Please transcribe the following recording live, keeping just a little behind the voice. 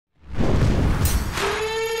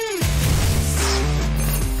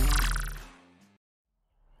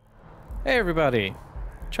Hey everybody,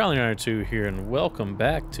 Charlie902 here and welcome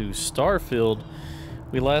back to Starfield.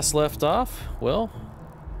 We last left off, well,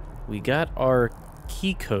 we got our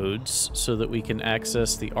key codes so that we can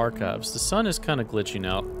access the archives. The sun is kind of glitching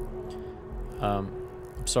out. I'm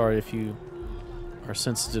sorry if you are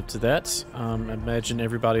sensitive to that. I imagine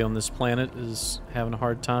everybody on this planet is having a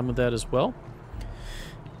hard time with that as well.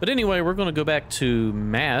 But anyway, we're going to go back to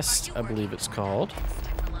Mast, I believe it's called.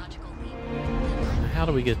 How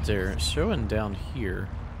do we get there? It's showing down here.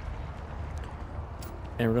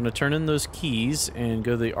 And we're going to turn in those keys and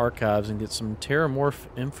go to the archives and get some terramorph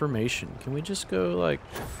information. Can we just go like...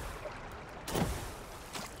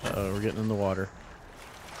 Uh-oh, we're getting in the water.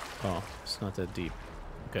 Oh, it's not that deep.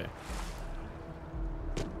 Okay.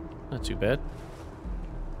 Not too bad.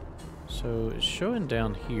 So it's showing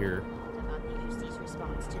down here.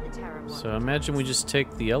 So I imagine we just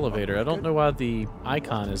take the elevator. I don't know why the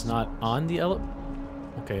icon is not on the elevator.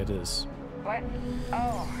 Okay, it is. What?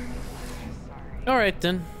 Oh. Sorry. Alright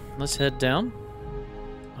then, let's head down.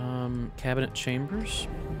 Cabinet chambers.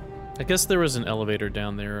 I guess there was an elevator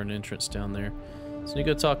down there, or an entrance down there. So you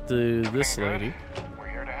go talk to this lady. We're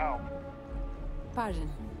here to help. Pardon.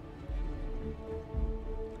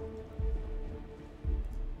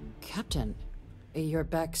 Captain, you're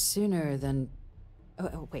back sooner than...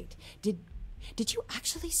 Oh, wait. Did you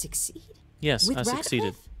actually succeed? Yes, With I succeeded.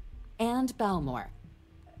 Radcliffe and Balmore.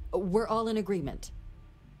 We're all in agreement.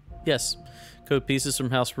 Yes. Code pieces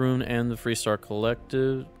from House Rune and the Freestar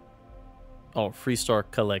Collective. Oh, Freestar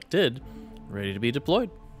Collected. Ready to be deployed.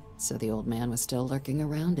 So the old man was still lurking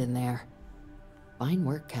around in there. Fine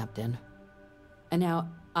work, Captain. And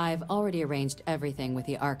now, I've already arranged everything with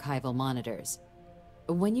the archival monitors.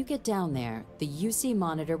 When you get down there, the UC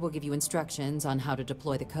monitor will give you instructions on how to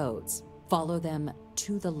deploy the codes. Follow them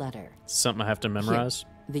to the letter. Something I have to memorize? Here,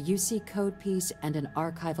 the UC code piece and an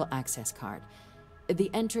archival access card. The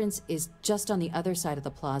entrance is just on the other side of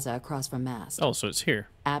the plaza across from Mast. Oh, so it's here.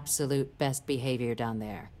 Absolute best behavior down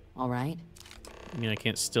there, all right? You mean I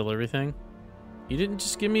can't steal everything? You didn't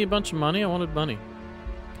just give me a bunch of money? I wanted money.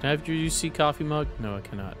 Can I have your UC coffee mug? No, I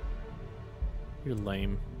cannot. You're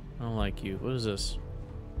lame. I don't like you. What is this?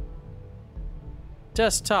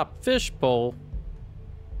 Desktop fishbowl.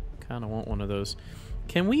 Kind of want one of those.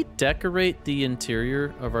 Can we decorate the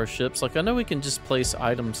interior of our ships? Like, I know we can just place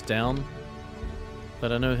items down,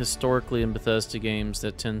 but I know historically in Bethesda games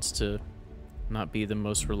that tends to not be the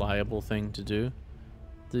most reliable thing to do.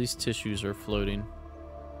 These tissues are floating.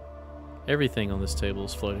 Everything on this table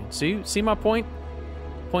is floating. See my point?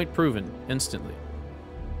 Point proven instantly.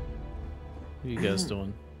 What are you guys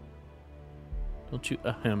doing? Don't you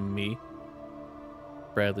ahem me.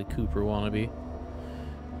 Bradley Cooper wannabe.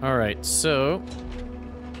 Alright, so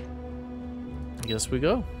I guess we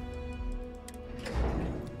go.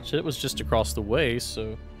 Shit was just across the way,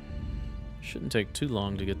 so shouldn't take too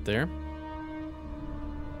long to get there.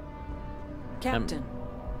 Captain,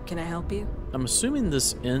 can I help you? I'm assuming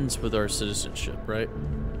this ends with our citizenship, right?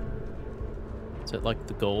 Is that like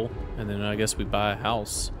the goal? And then I guess we buy a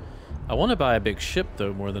house. I want to buy a big ship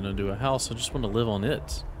though more than I do a house. I just want to live on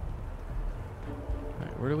it.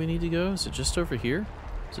 Alright, where do we need to go? Is it just over here?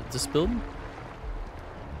 Is it this building?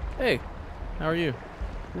 Hey, how are you?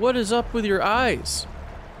 What is up with your eyes?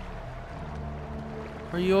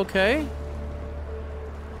 Are you okay?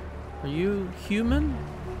 Are you human?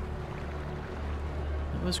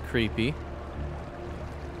 That was creepy.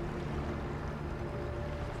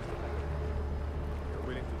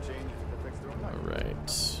 Alright.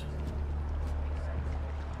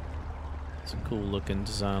 It's a cool looking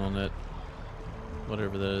design on it.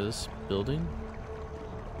 Whatever that is. Building?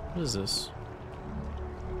 What is this?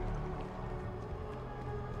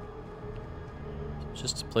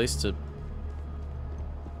 Just a place to...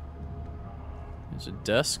 There's a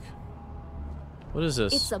desk? What is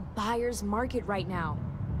this? It's a buyer's market right now.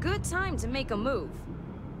 Good time to make a move.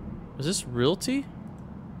 Is this realty?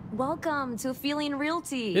 Welcome to Feeling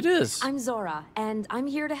Realty. It is. I'm Zora, and I'm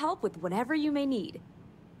here to help with whatever you may need.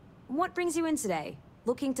 What brings you in today?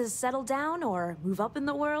 Looking to settle down or move up in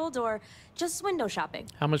the world or just window shopping?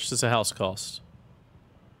 How much does a house cost?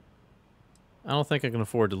 I don't think I can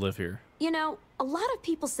afford to live here. You know, a lot of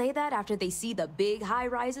people say that after they see the big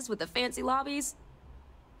high-rises with the fancy lobbies.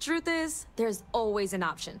 Truth is, there's always an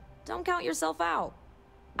option. Don't count yourself out.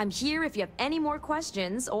 I'm here if you have any more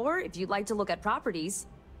questions or if you'd like to look at properties.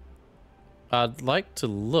 I'd like to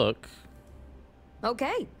look.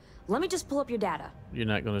 Okay, let me just pull up your data. You're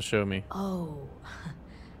not going to show me. Oh,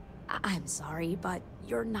 I'm sorry, but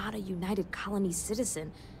you're not a United Colony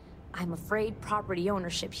citizen. I'm afraid property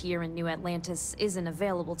ownership here in New Atlantis isn't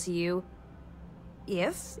available to you.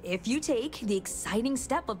 If you take the exciting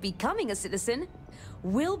step of becoming a citizen,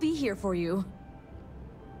 we'll be here for you.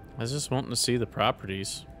 I was just wanting to see the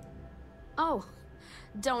properties. Oh,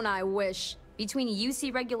 don't I wish. Between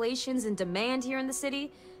UC regulations and demand here in the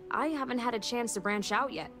city, I haven't had a chance to branch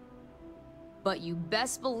out yet. But you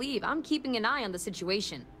best believe I'm keeping an eye on the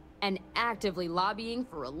situation and actively lobbying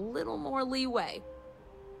for a little more leeway.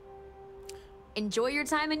 Enjoy your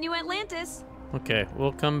time in New Atlantis. Okay,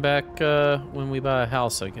 we'll come back when we buy a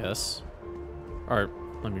house, I guess. Or,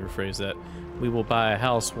 let me rephrase that. We will buy a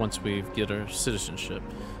house once we get our citizenship.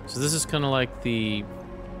 So this is kind of like the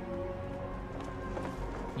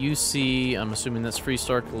UC, I'm assuming that's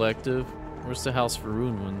Freestar Collective. Where's the House for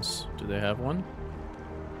Ruined Ones? Do they have one?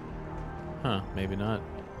 Huh, maybe not.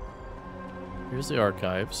 Here's the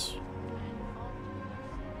archives.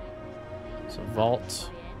 It's a vault.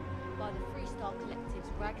 By the Freestar Collective's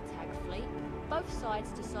ragtag fleet, both sides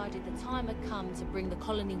decided the time had come to bring the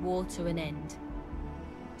colony war to an end.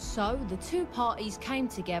 So, the two parties came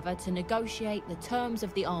together to negotiate the terms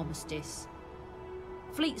of the armistice.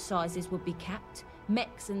 Fleet sizes would be capped,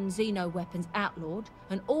 mechs and xeno weapons outlawed,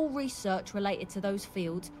 and all research related to those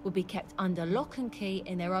fields would be kept under lock and key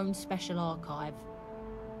in their own special archive,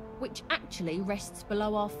 which actually rests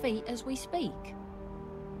below our feet as we speak.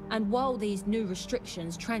 And while these new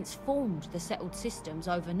restrictions transformed the settled systems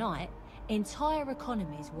overnight, entire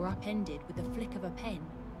economies were upended with the flick of a pen.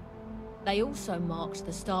 They also marked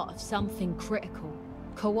the start of something critical: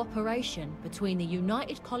 cooperation between the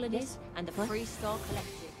United Colonies and the Freestar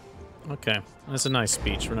Collective. Okay, that's a nice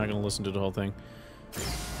speech. We're not going to listen to the whole thing.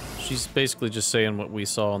 She's basically just saying what we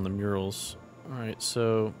saw on the murals. Alright,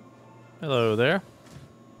 so... Hello there.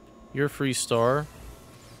 You're Freestar.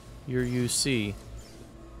 You're UC.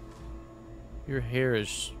 Your hair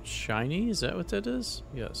is shiny? Is that what that is?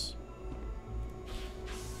 Yes.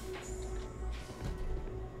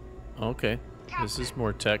 Okay. This is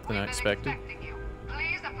more tech than I expected. You.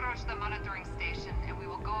 Please approach the monitoring station and we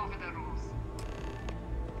will go over the rules.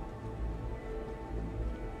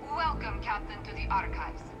 Welcome, Captain, to the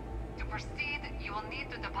archives. To proceed, you will need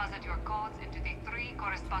to deposit your codes into the 3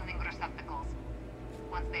 corresponding receptacles.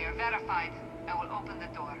 Once they are verified, I will open the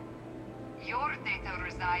door. Your data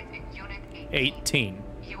resides in Unit 18.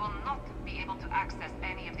 You will not be able to access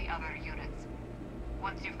any of the other units.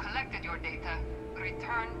 Once you've collected your data,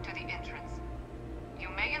 return to the entrance. You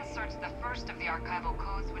may insert the first of the archival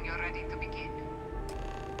codes when you're ready to begin.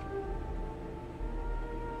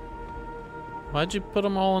 Why'd you put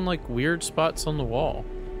them all in like weird spots on the wall?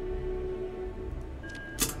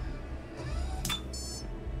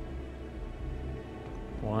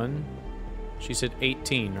 One. She said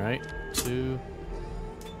 18, right? 2.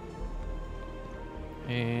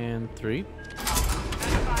 And 3.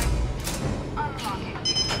 Verified. Unlocking.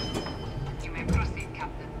 You may proceed,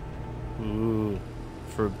 Captain. Ooh.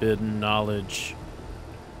 Forbidden knowledge.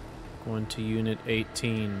 Going to Unit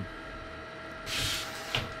 18.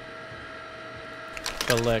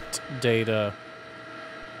 Collect data.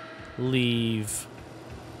 Leave.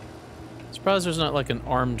 Surprised there's not like an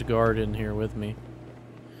armed guard in here with me.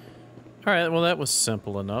 Alright, well that was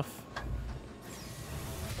simple enough.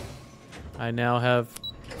 I now have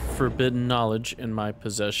forbidden knowledge in my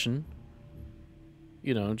possession.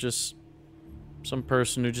 You know, just some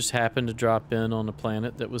person who just happened to drop in on a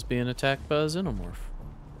planet that was being attacked by a xenomorph.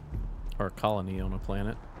 Or a colony on a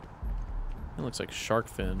planet. It looks like shark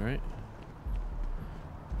fin, right?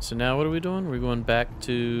 So now what are we doing? We're going back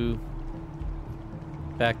to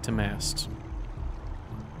mast.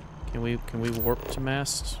 Can we warp to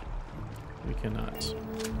mast? We cannot.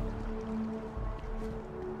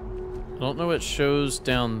 I don't know what shows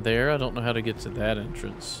down there. I don't know how to get to that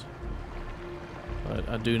entrance. But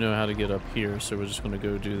I do know how to get up here, so we're just going to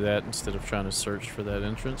go do that instead of trying to search for that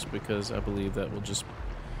entrance, because I believe that will just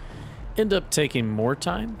end up taking more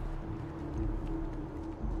time.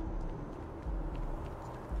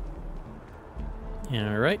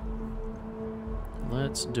 Alright.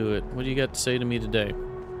 Let's do it. What do you got to say to me today?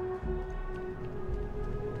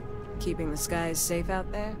 Keeping the skies safe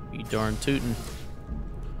out there? You darn tootin'.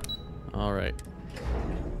 Alright.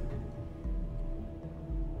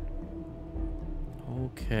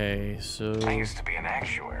 Okay, so... I used to be an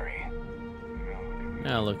actuary.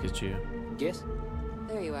 Now look at you. Yes?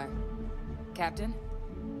 There you are. Captain,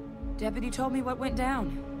 Deputy told me what went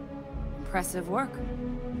down. Impressive work.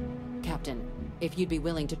 Captain, if you'd be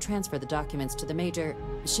willing to transfer the documents to the Major,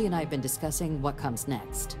 she and I have been discussing what comes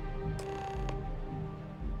next.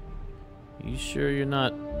 You sure you're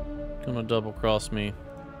not gonna double-cross me?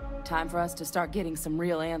 Time for us to start getting some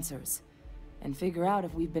real answers. And figure out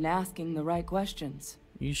if we've been asking the right questions.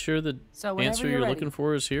 You sure the So whenever answer you're you're ready. looking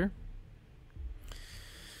for is here?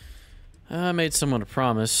 I made someone a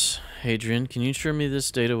promise. Adrian, can you assure me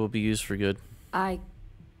this data will be used for good?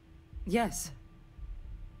 Yes.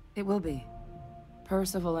 It will be.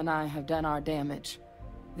 Percival and I have done our damage.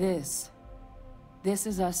 This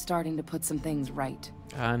is us starting to put some things right.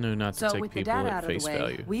 I knew not to So take with the people data at out of the face way,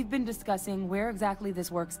 value. we've been discussing where exactly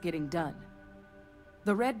this work's getting done.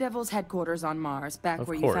 The Red Devil's headquarters on Mars, back Of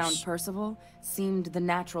where course. you found Percival, seemed the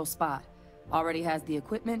natural spot. Already has the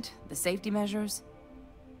equipment, the safety measures.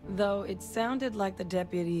 Though it sounded like the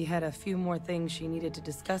deputy had a few more things she needed to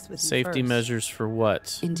discuss with you Safety first. measures for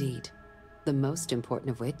what? Indeed. The most important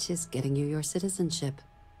of which is getting you your citizenship.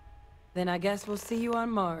 Then I guess we'll see you on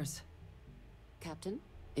Mars. Captain,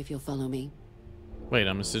 if you'll follow me. Wait,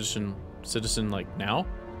 I'm a citizen like now?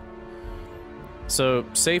 So,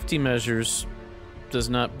 safety measures does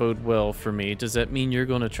not bode well for me. Does that mean you're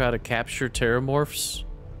going to try to capture terramorphs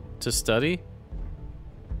to study?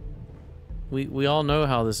 We all know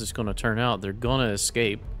how this is going to turn out. They're going to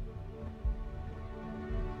escape.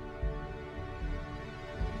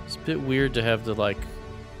 It's a bit weird to have to like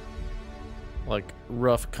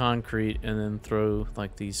rough concrete and then throw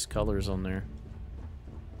like these colors on there.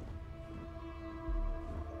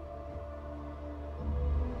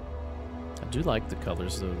 I do like the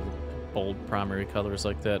colors, the bold primary colors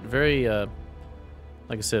like that. Very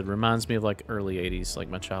like I said, reminds me of like early 80s, like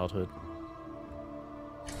my childhood.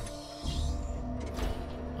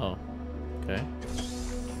 Oh, okay.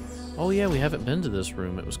 Oh yeah, we haven't been to this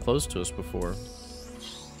room. It was closed to us before.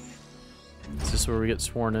 Is this where we get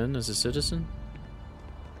sworn in as a citizen?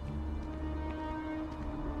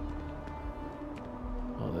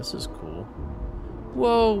 Oh, this is cool.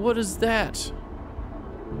 Whoa, what is that?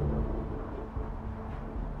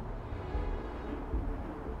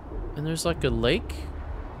 And there's like a lake?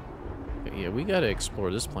 Okay, yeah, we gotta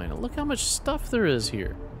explore this planet. Look how much stuff there is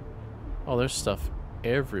here. Oh, there's stuff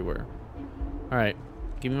everywhere. Alright,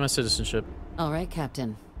 give me my citizenship. All right,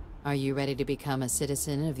 Captain. Are you ready to become a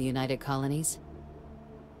citizen of the United Colonies?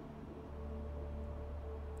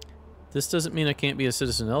 This doesn't mean I can't be a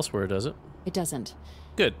citizen elsewhere, does it? It doesn't.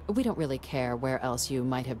 Good. We don't really care where else you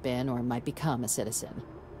might have been or might become a citizen.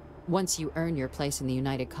 Once you earn your place in the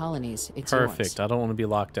United Colonies, it's yours. Perfect. I don't want to be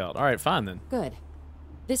locked out. Alright, fine then. Good.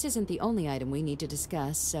 This isn't the only item we need to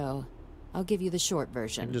discuss, so I'll give you the short I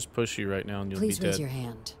version. can just push you right now and you'll Please be raise dead. your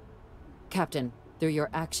hand. Captain, through your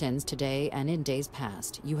actions today and in days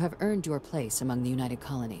past, you have earned your place among the United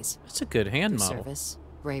Colonies. That's a good hand Through model. service,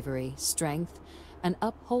 bravery, strength, and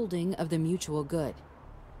upholding of the mutual good.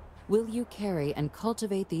 Will you carry and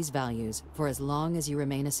cultivate these values for as long as you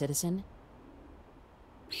remain a citizen?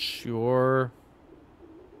 Sure.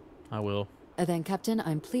 I will. Then, Captain,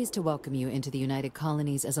 I'm pleased to welcome you into the United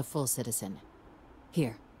Colonies as a full citizen.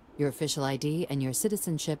 Here, your official ID and your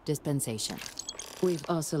citizenship dispensation. We've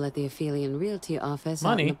also let the Aphelion Realty office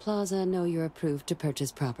out in Money? the plaza know you're approved to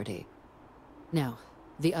purchase property. Now,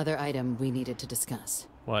 the other item we needed to discuss.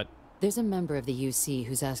 What? There's a member of the UC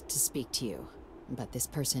who's asked to speak to you, but this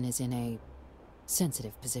person is in a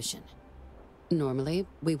sensitive position. Normally,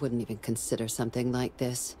 we wouldn't even consider something like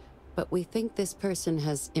this, but we think this person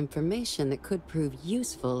has information that could prove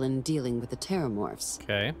useful in dealing with the terramorphs.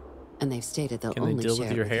 Okay. And they've stated they'll Can they only deal share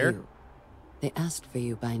with your it hair? you. They asked for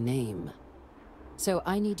you by name. So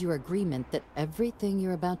I need your agreement that everything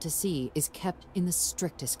you're about to see is kept in the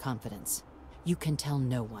strictest confidence. You can tell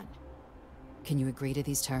no one. Can you agree to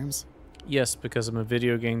these terms? Yes, because I'm a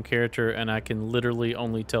video game character and I can literally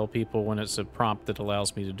only tell people when it's a prompt that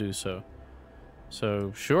allows me to do so.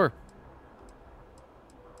 So, sure.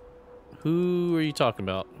 Who are you talking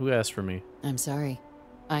about? Who asked for me? I'm sorry.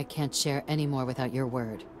 I can't share any more without your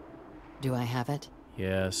word. Do I have it?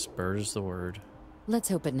 Yes, bird is the word. Let's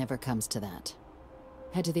hope it never comes to that.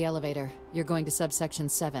 Head to the elevator. You're going to subsection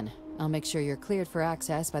 7. I'll make sure you're cleared for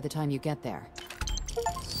access by the time you get there.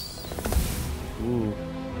 Ooh.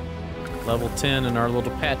 Level 10 and our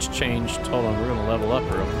little patch changed. Hold on, we're gonna level up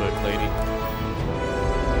real quick, lady.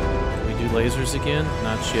 Can we do lasers again?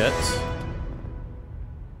 Not yet.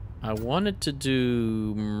 I wanted to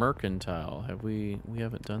do mercantile. We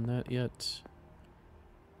haven't done that yet.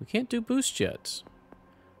 We can't do boost yet.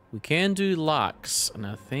 We can do locks, and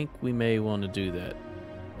I think we may want to do that.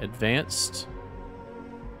 Advanced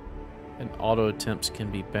and auto attempts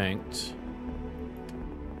can be banked.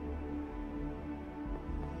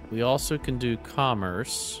 We also can do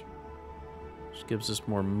commerce, which gives us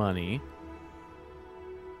more money.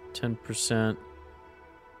 10%.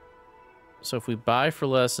 So if we buy for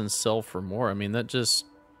less and sell for more, I mean, that just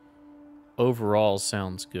overall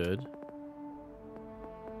sounds good.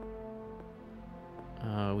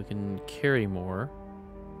 We can carry more.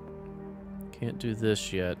 Can't do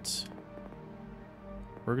this yet.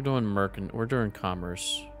 We're doing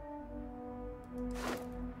commerce.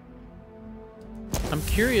 I'm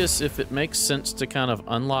curious if it makes sense to kind of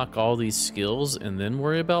unlock all these skills and then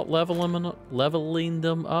worry about leveling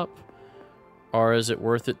them up, or is it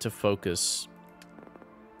worth it to focus?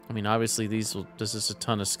 I mean, obviously this is a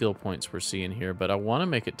ton of skill points we're seeing here, but I want to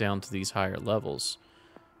make it down to these higher levels.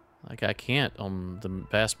 Like, I can't on the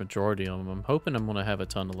vast majority of them. I'm hoping I'm going to have a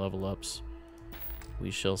ton of level ups.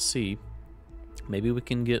 We shall see. Maybe we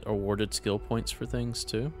can get awarded skill points for things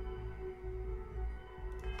too.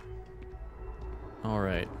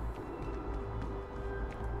 Alright.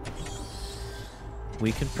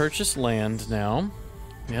 We can purchase land now.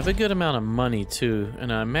 We have a good amount of money too,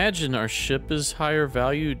 and I imagine our ship is higher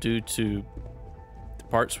value due to the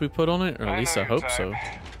parts we put on it, or at least I hope so. A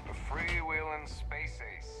freewheeling space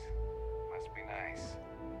ace. Must be nice.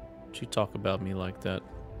 Don't you talk about me like that.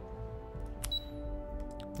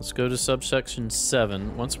 Let's go to subsection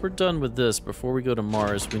 7. Once we're done with this, before we go to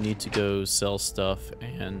Mars, we need to go sell stuff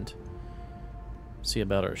and see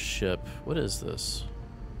about our ship. What is this?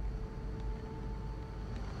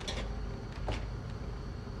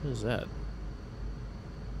 What is that?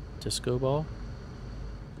 Disco ball?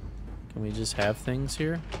 Can we just have things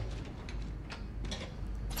here?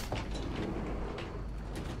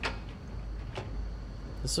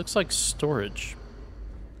 This looks like storage.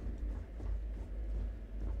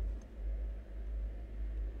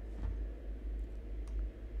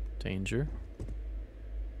 Danger.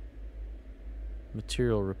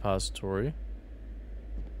 Material repository.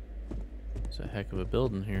 It's a heck of a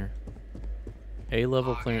building here.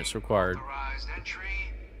 A-level clearance required. Authorized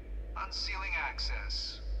entry, unsealing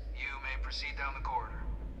access. You may proceed down the corridor.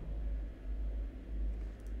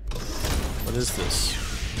 What is this?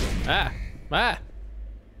 Ah! Ah!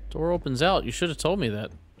 Door opens out. You should have told me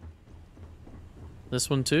that. This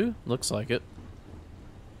one too? Looks like it.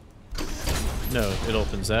 No, it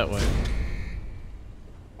opens that way.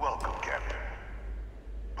 Welcome, Captain.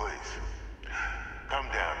 Please, come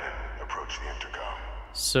down and approach the intercom.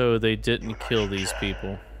 So they didn't kill these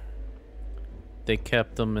people. They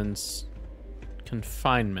kept them in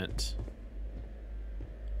confinement.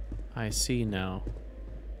 I see now.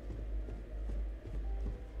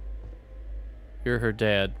 You're her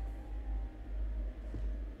dad.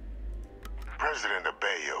 President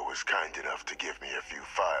Abeyo was kind enough to give me a few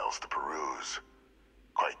files to peruse.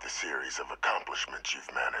 Quite the series of accomplishments you've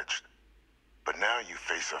managed. But now you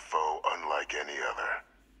face a foe unlike any other.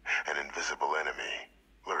 An invisible enemy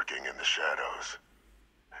lurking in the shadows.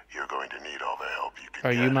 You're going to need all the help you can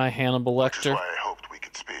Are get. you my Hannibal Lecter? Which is why I hoped we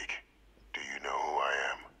could speak. Do you know who I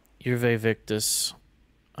am? You're Victus.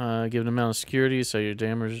 Given amount of security, so you're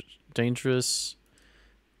dangerous.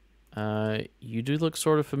 You do look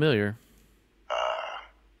sort of familiar.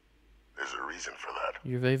 There's a reason for that.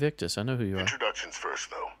 You're Victus. I know who you are. Introductions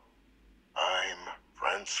first, though. I'm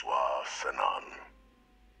Francois Sanon,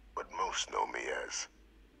 but most know me as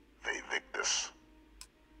Victus.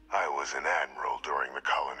 I was an admiral during the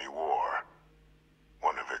Colony War.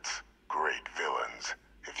 One of its great villains,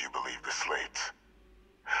 if you believe the slates.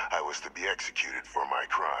 I was to be executed for my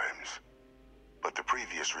crimes, but the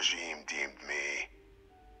previous regime deemed me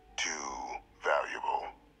too valuable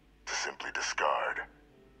to simply discard.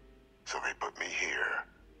 So they put me here,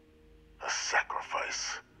 a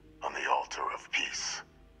sacrifice on the altar of peace.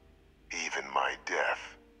 Even my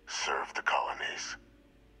death served the colonies.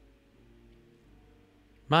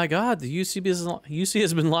 My God, the UC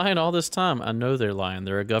has been lying all this time. I know they're lying.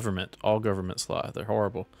 They're a government. All governments lie. They're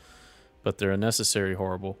horrible. But they're a necessary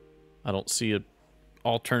horrible. I don't see an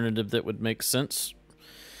alternative that would make sense.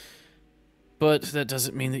 But that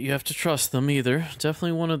doesn't mean that you have to trust them either.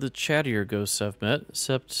 Definitely one of the chattier ghosts I've met,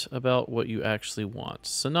 except about what you actually want.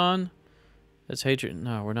 Sanon, that's hatred.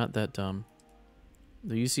 No, we're not that dumb.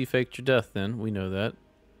 The UC faked your death then. We know that.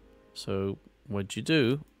 So, what'd you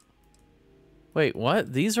do? Wait,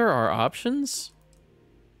 what? These are our options?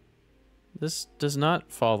 This does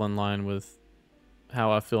not fall in line with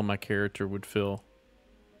how I feel my character would feel.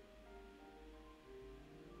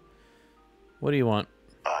 What do you want?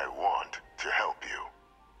 I want to help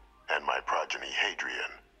you, and my progeny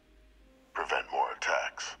Hadrian, prevent more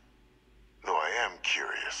attacks. Though I am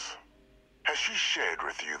curious, has she shared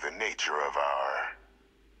with you the nature of our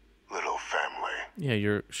little family?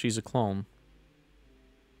 Yeah, she's a clone.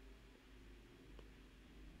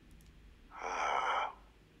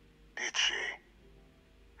 Did she?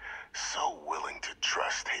 So willing to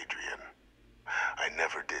trust Hadrian. I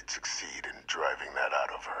never did succeed in driving that out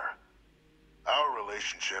of her. Our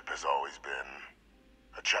relationship has always been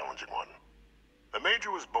a challenging one. The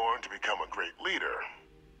Major was born to become a great leader,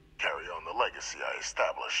 carry on the legacy I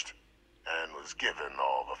established, and was given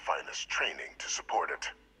all the finest training to support it.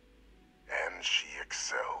 And she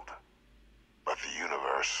excelled. But the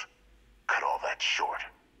universe cut all that short.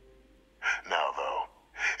 Now, though,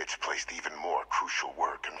 it's placed even more crucial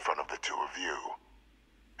work in front of the two of you.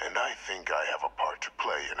 And I think I have a part to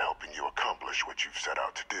play in helping you accomplish what you've set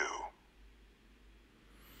out to do.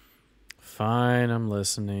 Fine, I'm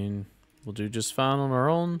listening. We'll do just fine on our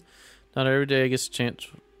own. Not every day I get a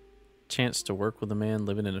chance to work with a man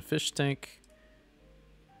living in a fish tank.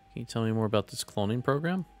 Can you tell me more about this cloning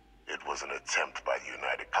program? It was an attempt by the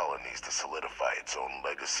United Colonies to solidify its own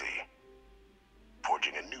legacy,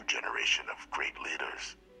 forging a new generation of great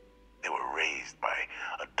leaders. They were raised by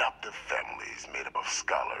adoptive families made up of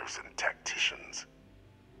scholars and tacticians,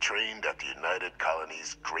 trained at the United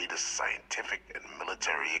Colonies' greatest scientific and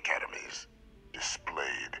military academies,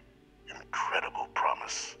 displayed incredible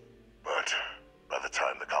promise. But by the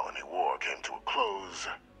time the Colony War came to a close,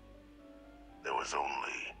 there was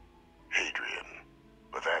only Hadrian.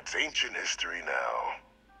 But that's ancient history now.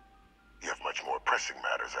 You have much more pressing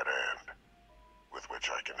matters at hand, with which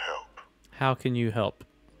I can help. How can you help?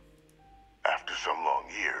 After some long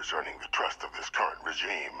years earning the trust of this current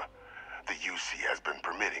regime, the UC has been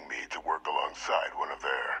permitting me to work alongside one of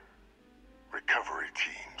their recovery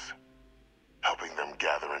teams, helping them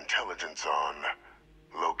gather intelligence on,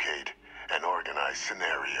 locate, and organize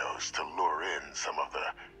scenarios to lure in some of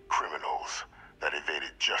the criminals that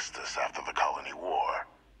evaded justice after the Colony War.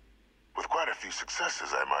 With quite a few successes,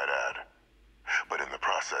 I might add. But in the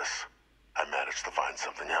process, I managed to find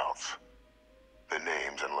something else. The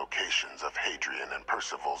names and locations of Hadrian and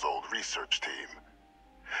Percival's old research team.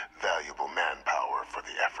 Valuable manpower for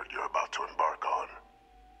the effort you're about to embark on.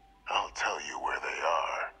 I'll tell you where they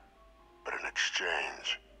are, but in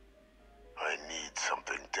exchange, I need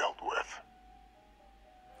something dealt with.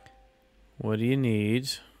 What do you need?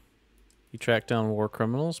 You track down war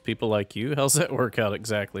criminals, people like you? How's that work out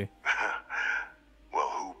exactly? Well,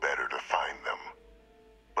 who better to find them?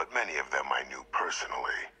 But many of them I knew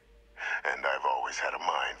personally, and I've always had a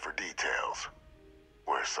mind for details.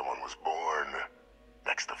 Where someone was born,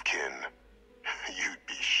 next of kin. You'd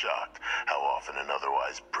be shocked how often an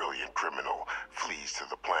otherwise brilliant criminal flees to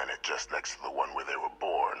the planet just next to the one where they were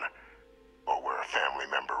born, or where a family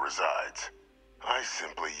member resides. I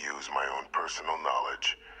simply use my own personal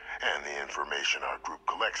knowledge and the information our group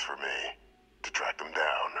collects for me to track them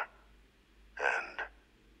down and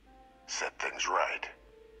set things right.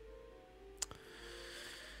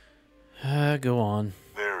 Go on.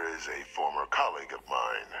 There is a former colleague of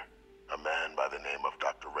mine, a man by the name of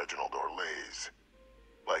Dr. Reginald Orlays.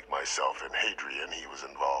 Like myself and Hadrian, he was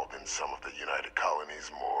involved in some of the United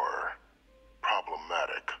Colonies' more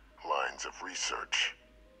problematic lines of research.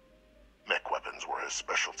 Mech weapons were his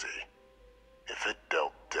specialty. If it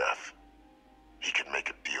dealt death, he could make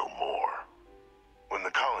a deal more. When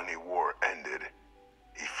the Colony War ended,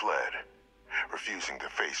 he fled, refusing to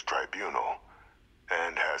face tribunal,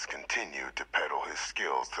 and has continued to peddle his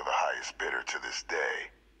skills to the highest bidder to this day.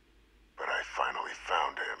 But I finally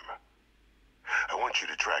found him. I want you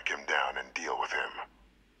to track him down and deal with him,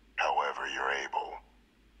 however you're able.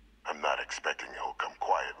 I'm not expecting he'll come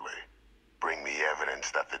quietly. Bring me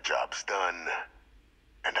evidence that the job's done,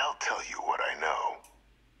 and I'll tell you what I know.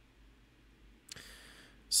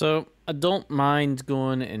 So, I don't mind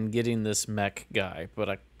going and getting this mech guy, but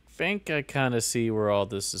I think I kind of see where all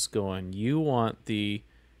this is going. You want the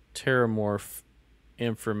Terramorph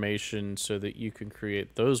information so that you can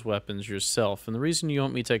create those weapons yourself. And the reason you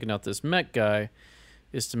want me taking out this mech guy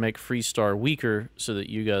is to make Freestar weaker so that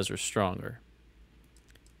you guys are stronger.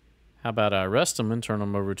 How about I arrest him and turn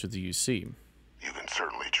him over to the UC? You can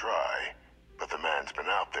certainly try, but the man's been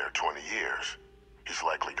out there 20 years. He's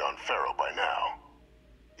likely gone feral by now.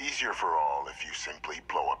 Easier for all if you simply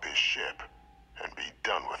blow up his ship and be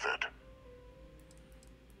done with it.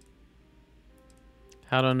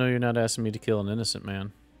 How do I know you're not asking me to kill an innocent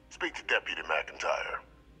man? Speak to Deputy McIntyre.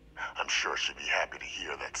 I'm sure she'd be happy to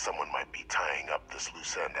hear that someone might be tying up this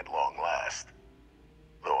loose end at long last.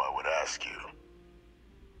 Though I would ask you,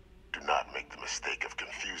 do not make the mistake of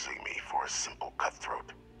confusing me for a simple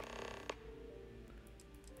cutthroat.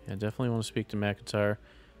 Yeah, definitely want to speak to McIntyre.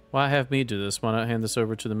 Why have me do this? Why not hand this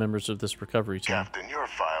over to the members of this recovery team? Captain, your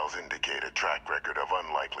files indicate a track record of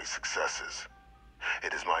unlikely successes.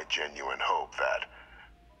 It is my genuine hope that,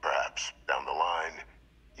 perhaps down the line,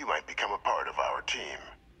 you might become a part of our team.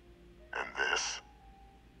 And this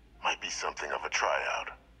might be something of a tryout.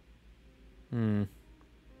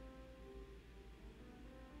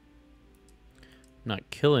 not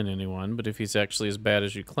killing anyone, but if he's actually as bad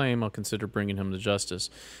as you claim, I'll consider bringing him to justice.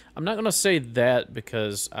 I'm not going to say that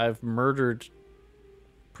because I've murdered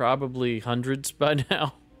probably hundreds by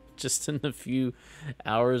now, just in the few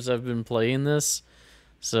hours I've been playing this.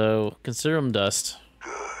 So consider him dust.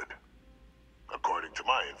 Good. According to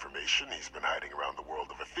my information, he's been hiding around the world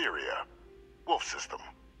of Etheria. Wolf system.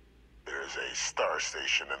 There's a star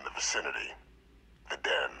station in the vicinity. The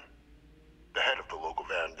Den. The head of the local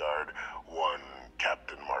vanguard, one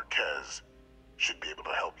Captain Marquez, should be able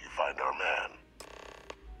to help you find our man.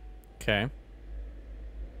 Okay.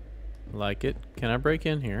 Like it. Can I break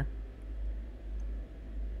in here?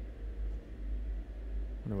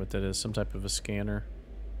 Wonder what that is. Some type of a scanner.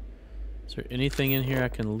 Is there anything in here I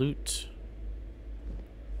can loot?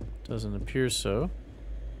 Doesn't appear so.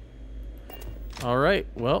 Alright,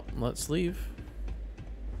 well, let's leave.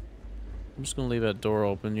 I'm just gonna leave that door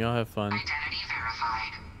open. Y'all have fun. Identity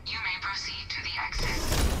verified. You may proceed to the exit.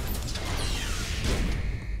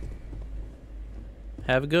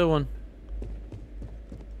 Have a good one.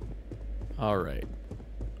 Alright.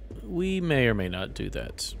 We may or may not do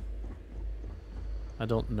that. I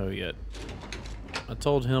don't know yet. I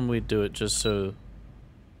told him we'd do it just so...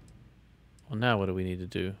 Well, now what do we need to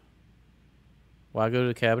do? Why go to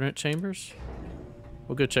the cabinet chambers?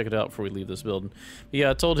 We'll go check it out before we leave this building. But yeah,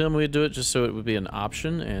 I told him we'd do it just so it would be an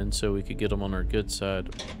option and so we could get him on our good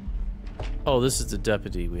side. Oh, this is the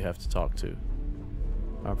deputy we have to talk to.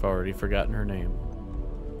 I've already forgotten her name.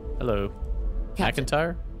 Hello. Captain,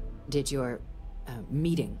 McIntyre? did your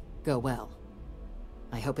meeting go well?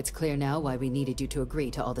 I hope it's clear now why we needed you to agree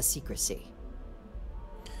to all the secrecy.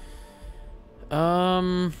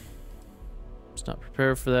 Just not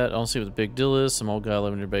prepared for that. I don't see what the big deal is. Some old guy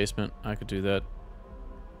living in your basement. I could do that.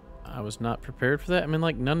 I was not prepared for that. I mean,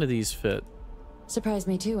 like, none of these fit. Surprised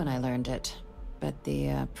me too when I learned it. But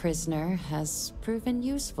the prisoner has proven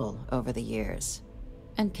useful over the years,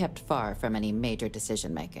 and kept far from any major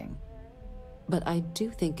decision-making. But I do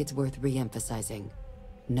think it's worth re-emphasizing.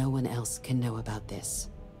 No one else can know about this.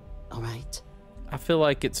 All right? I feel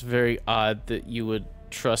like it's very odd that you would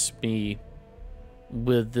trust me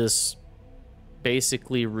with this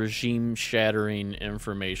basically regime-shattering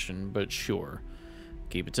information, but sure.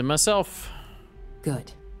 Keep it to myself.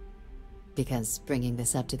 Good. Because bringing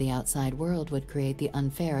this up to the outside world would create the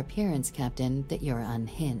unfair appearance, Captain, that you're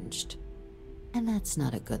unhinged. And that's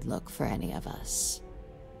not a good look for any of us.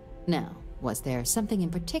 Now, was there something in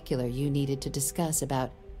particular you needed to discuss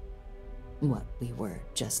about what we were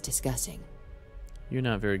just discussing? You're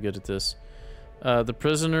not very good at this. The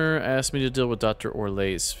prisoner asked me to deal with Dr.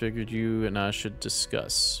 Orlace. Figured you and I should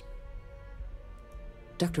discuss.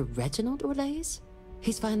 Dr. Reginald Orlace?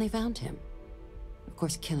 He's finally found him. Of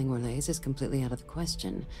course, killing Orlace is completely out of the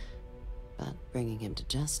question. But bringing him to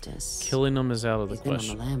justice... Killing him is out of the He's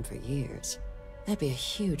question. been on the lam for years. That'd be a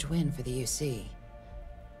huge win for the UC.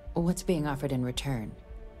 What's being offered in return?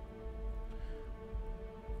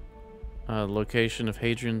 Location of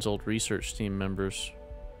Hadrian's old research team members.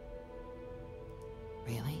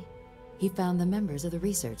 Really? He found the members of the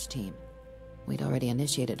research team. We'd already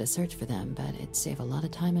initiated a search for them, but it'd save a lot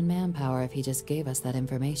of time and manpower if he just gave us that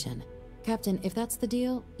information. Captain, if that's the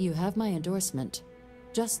deal, you have my endorsement.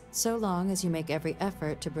 Just so long as you make every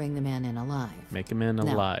effort to bring the man in alive. Make him in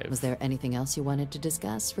Now, alive. was there anything else you wanted to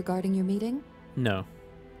discuss regarding your meeting? No.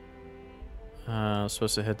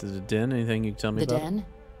 Supposed to head to the Den. Anything you can tell me The about? Den?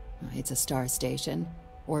 It's a star station.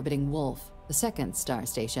 Orbiting Wolf, the second star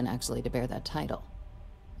station actually to bear that title.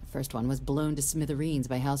 The first one was blown to smithereens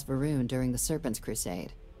by House Varun during the Serpent's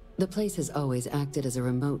Crusade. The place has always acted as a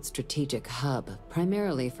remote strategic hub,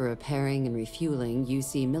 primarily for repairing and refueling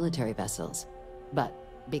UC military vessels. But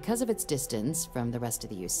because of its distance from the rest of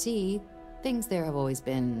the UC, things there have always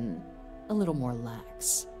been a little more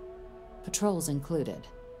lax. Patrols included.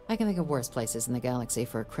 I can think of worse places in the galaxy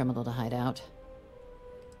for a criminal to hide out.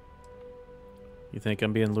 You think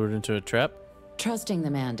I'm being lured into a trap? Trusting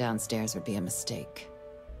the man downstairs would be a mistake.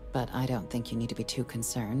 But I don't think you need to be too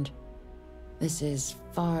concerned. This is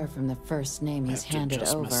far from the first name he's handed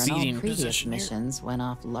over, and all previous missions went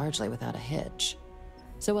off largely without a hitch.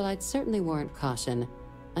 So while I'd certainly warrant caution,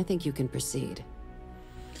 I think you can proceed.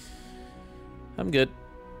 I'm good.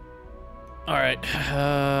 Alright,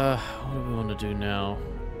 what do we want to do now?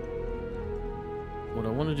 What I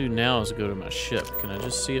want to do now is go to my ship. Can I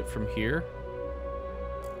just see it from here?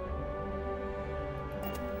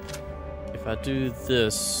 If I do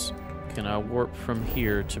this, can I warp from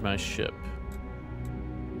here to my ship?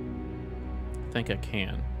 I think I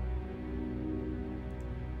can.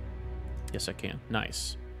 Yes, I can.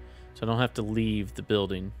 Nice. So I don't have to leave the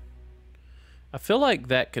building. I feel like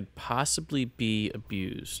that could possibly be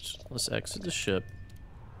abused. Let's exit the ship.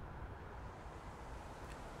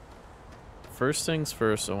 First things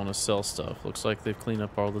first, I want to sell stuff. Looks like they've cleaned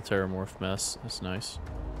up all the Terramorph mess. That's nice.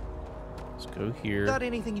 Let's go here. Got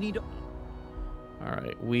anything you need to...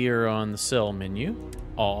 Alright, we are on the sell menu.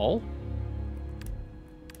 All.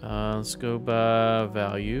 Let's go by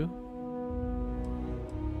value.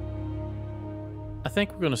 I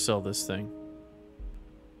think we're going to sell this thing.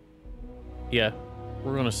 Yeah,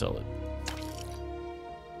 we're going to sell it.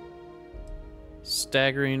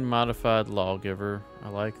 Staggering modified lawgiver. I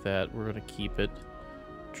like that. We're going to keep it.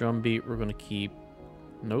 Drumbeat, we're going to keep.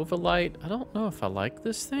 Nova Light. I don't know if I like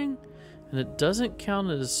this thing. And it doesn't count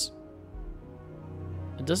as...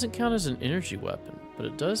 It doesn't count as an energy weapon, but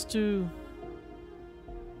it does do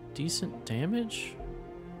decent damage.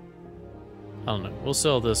 I don't know. We'll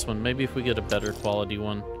sell this one. Maybe if we get a better quality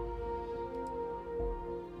one.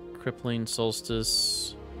 Crippling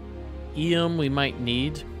Solstice. EM we might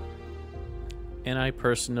need.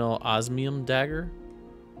 Anti-personnel osmium dagger.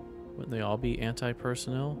 Wouldn't they all be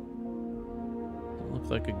anti-personnel? Doesn't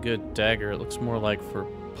look like a good dagger. It looks more like for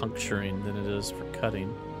puncturing than it is for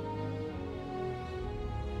cutting.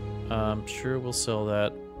 Sure, we'll sell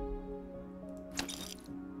that.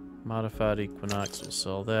 Modified Equinox, we'll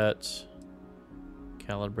sell that.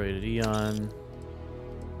 Calibrated Eon.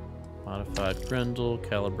 Modified Grendel,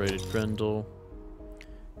 Calibrated Grendel.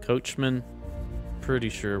 Coachman, pretty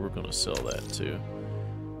sure we're going to sell that too.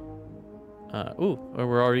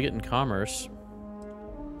 We're already getting commerce.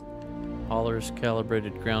 Haulers,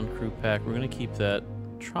 Calibrated Ground Crew Pack, we're going to keep that.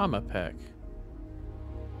 Trauma Pack.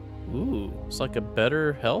 Ooh, it's like a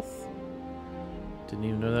better health? Didn't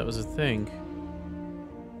even know that was a thing.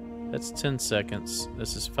 That's 10 seconds.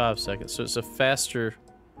 This is 5 seconds. So it's a faster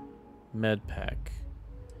med pack.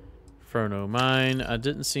 Furno Mine. I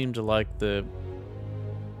didn't seem to like the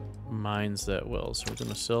mines that well, so we're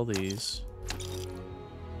going to sell these.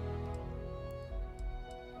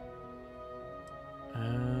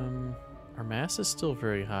 Our mass is still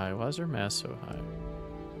very high. Why is our mass so high?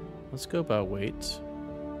 Let's go by weight.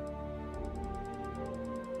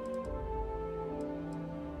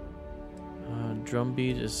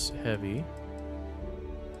 Drumbeat is heavy.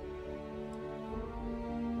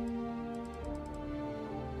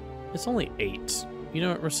 It's only 8. You know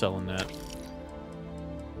what? We're selling that.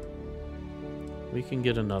 We can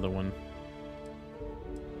get another one.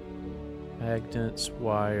 Magnets,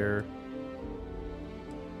 wire.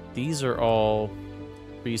 These are all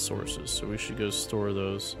resources, so we should go store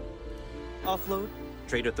those. Offload.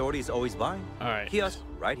 Trade Authority's always buying. Alright. Kiosk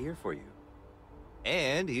right here for you.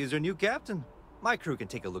 And he's your new captain. My crew can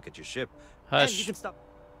take a look at your ship. And you Hush. can stop.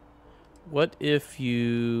 What if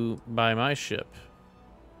you buy my ship?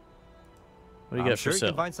 What do you got sure for you sale?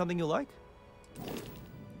 can find something you like.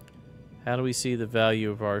 How do we see the value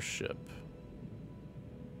of our ship?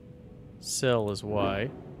 Sell is Y.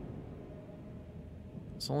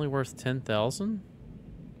 It's only worth 10,000?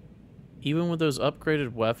 Even with those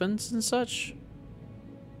upgraded weapons and such?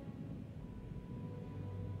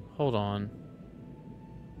 Hold on.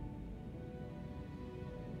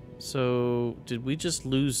 So, did we just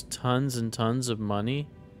lose tons and tons of money?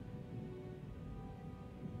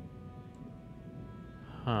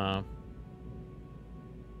 Huh.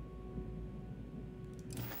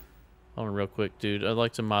 Hold on real quick, dude. I'd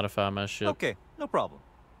like to modify my ship. Okay, no problem.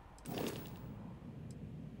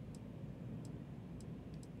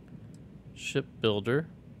 Ship builder.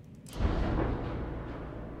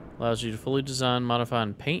 Allows you to fully design, modify,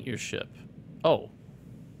 and paint your ship. Oh.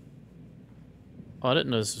 Oh, I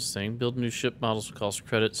didn't know this was a thing. Build new ship models will cost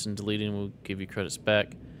credits, and deleting will give you credits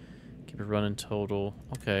back. Keep it running total.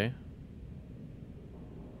 Okay.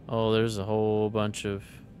 Oh, there's a whole bunch of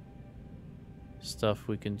stuff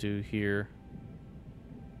we can do here.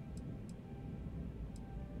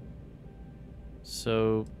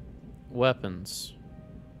 So, weapons.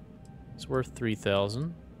 It's worth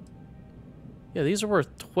 3,000. Yeah, these are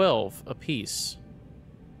worth 12 a piece.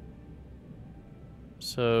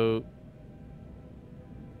 So,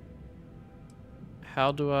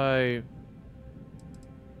 how do I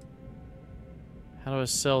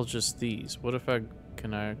sell just these? What if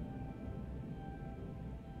can I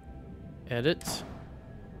edit?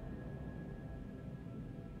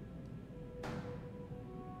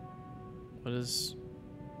 What is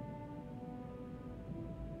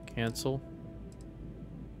cancel?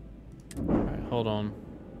 Alright, hold on.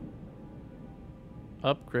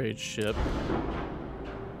 Upgrade ship.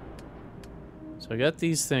 So I got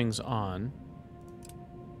these things on.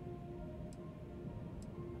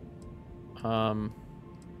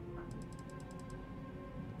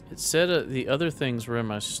 It said the other things were in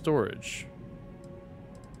my storage.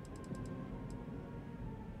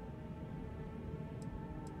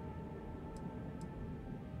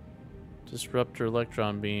 Disruptor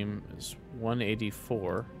electron beam is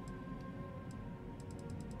 184.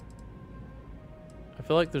 I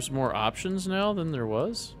feel like there's more options now than there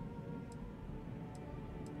was.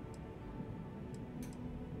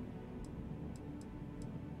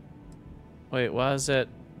 Wait, why is that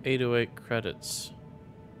 808 credits?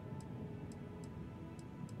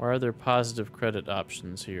 Why are there positive credit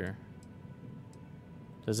options here?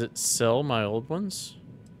 Does it sell my old ones?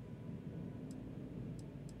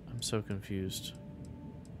 I'm so confused.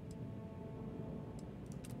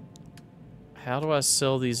 How do I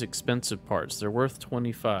sell these expensive parts? They're worth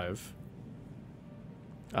 25.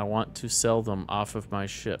 I want to sell them off of my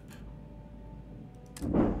ship.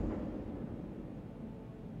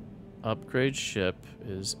 Upgrade ship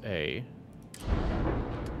is A.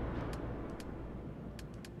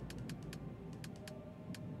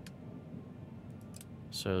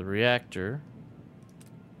 So the reactor,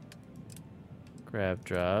 grav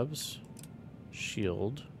drives,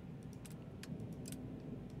 shield,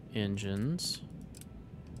 engines,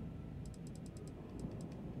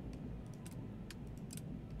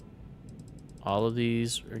 all of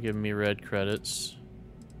these are giving me red credits.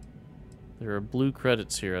 There are blue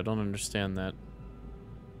credits here. I don't understand that.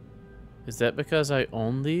 Is that because I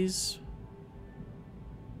own these?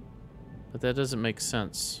 But that doesn't make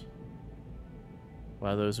sense.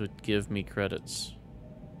 Why those would give me credits.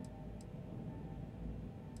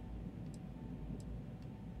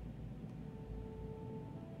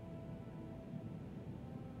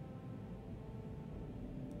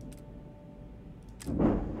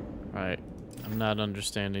 Right. I'm not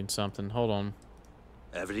understanding something. Hold on.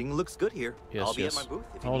 Everything looks good here. Yes, I'll be yes. at my booth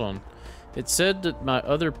if you Hold need on. me. It said that my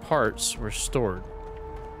other parts were stored.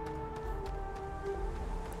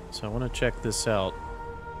 So I want to check this out.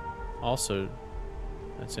 Also,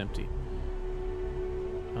 that's empty.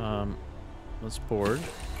 Let's board.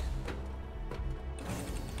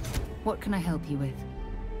 What can I help you with?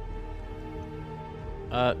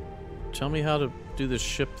 Tell me how to do this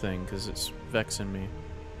ship thing, because it's vexing me.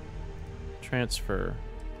 Transfer.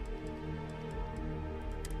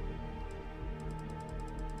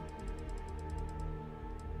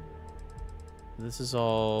 This is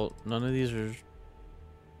all... None of these are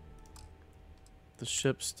the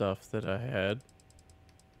ship stuff that I had.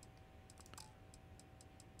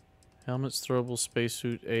 Helmets, throwable,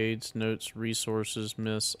 spacesuit, aids, notes, resources,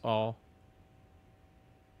 miss, all.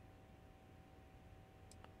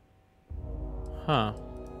 Huh.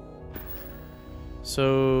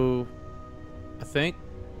 So... I think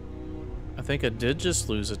I did just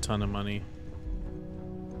lose a ton of money.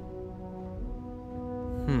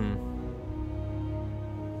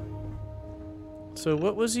 So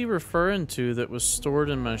what was he referring to that was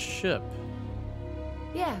stored in my ship?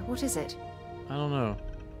 Yeah, what is it? I don't know.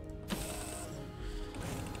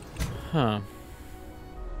 Huh.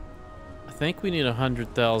 I think we need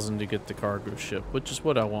 100,000 to get the cargo ship, which is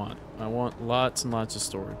what I want. I want lots and lots of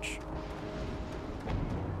storage.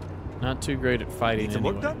 Not too great at fighting Need some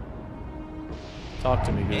work anyway. done? Talk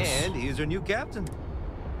to me, Goose. And he's our new captain.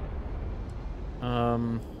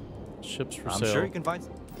 Ships for I'm sale. sure you can find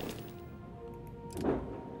some.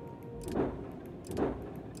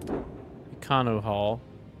 Econo Hall.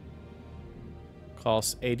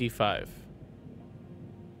 Costs 85.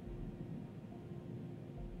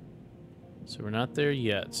 So we're not there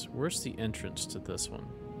yet. Where's the entrance to this one?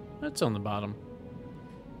 That's on the bottom.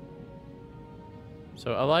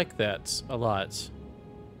 So I like that a lot.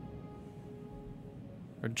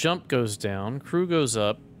 Our jump goes down, crew goes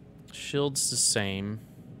up, shield's the same,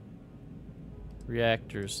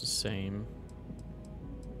 reactor's the same.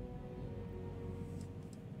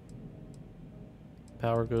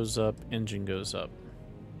 Power goes up, engine goes up.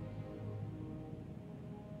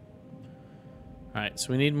 Alright, so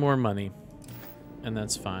we need more money. And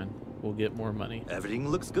that's fine. We'll get more money. Everything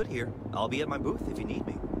looks good here. I'll be at my booth if you need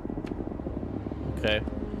me. Okay.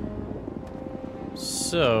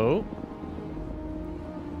 So...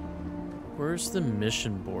 where's the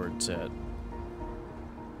mission boards at?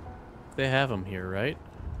 They have them here, right?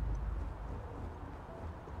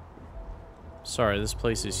 Sorry, this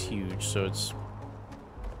place is huge, so it's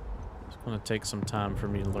going to take some time for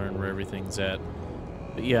me to learn where everything's at.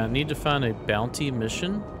 But yeah, I need to find a bounty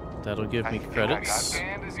mission. That'll give me credits.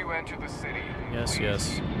 Stand as you enter the city. Yes,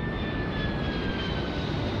 yes.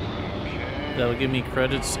 That'll give me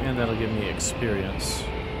credits and that'll give me experience.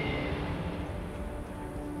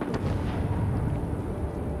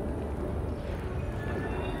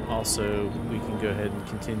 Also, we can go ahead and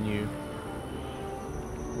continue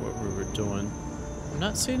what we were doing. I'm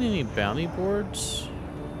not seeing any bounty boards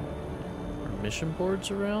or mission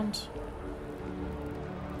boards around.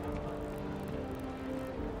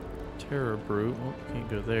 Terror Brew. Oh, can't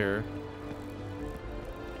go there.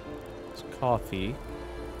 It's coffee.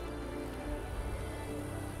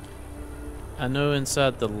 I know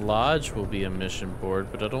inside the lodge will be a mission board,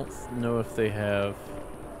 but I don't know if they have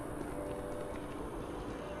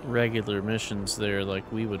regular missions there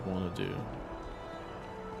like we would want to do.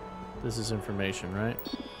 This is information, right?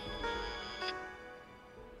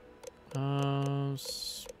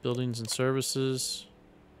 Buildings and services.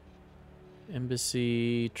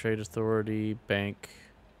 Embassy, Trade Authority, Bank,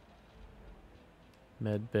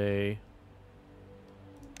 Med Bay.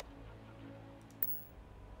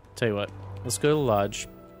 Tell you what, let's go to the lodge.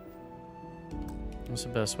 What's the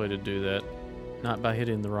best way to do that? Not by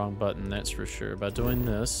hitting the wrong button, that's for sure. By doing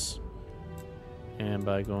this, and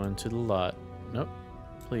by going to the lot. Nope,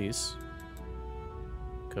 please.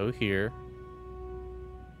 Go here.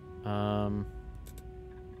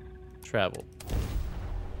 Travel.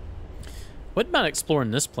 Wouldn't mind exploring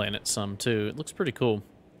this planet some too. It looks pretty cool.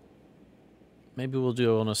 Maybe we'll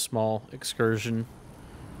do it on a small excursion.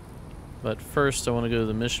 But first I want to go to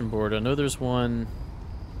the mission board. I know there's one.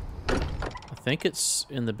 I think it's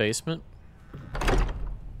in the basement.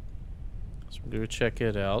 So we'll go check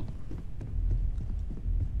it out.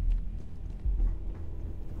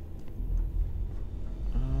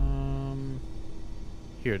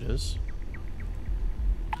 Here it is.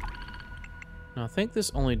 Now I think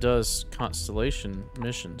this only does Constellation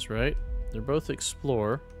missions, right? They're both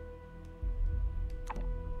explore.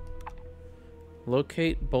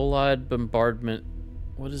 Locate bolide bombardment.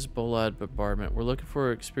 What is bolide bombardment? We're looking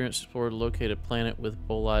for an experienced explorer to locate a planet with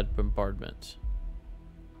bolide bombardment.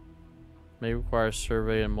 May require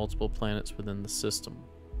survey on multiple planets within the system.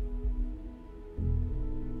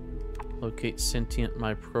 Locate sentient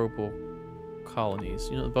microbial colonies.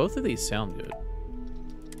 You know, both of these sound good.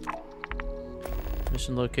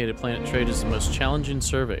 Mission located planet trade is the most challenging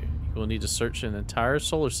survey. You will need to search an entire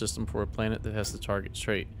solar system for a planet that has the target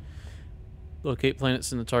trait. Locate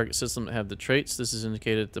planets in the target system that have the traits. This is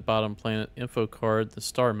indicated at the bottom planet info card, the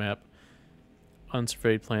star map.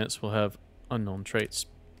 Unsurveyed planets will have unknown traits.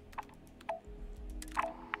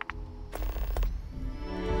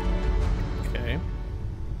 Okay.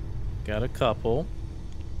 Got a couple.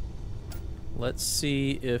 Let's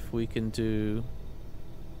see if we can do...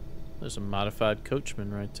 There's a modified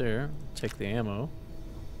coachman right there. Take the ammo.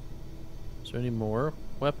 Is there any more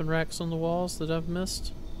weapon racks on the walls that I've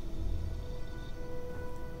missed?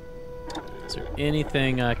 Is there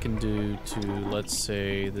anything I can do to, let's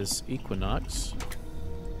say, this Equinox?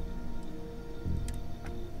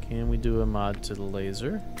 Can we do a mod to the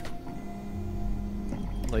laser?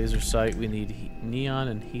 Laser sight, we need neon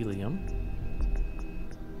and helium.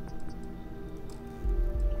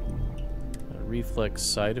 Reflex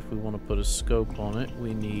sight, if we want to put a scope on it,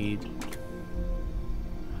 we need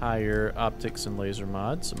higher optics and laser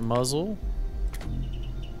mods. Muzzle.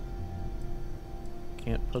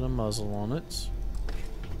 Can't put a muzzle on it.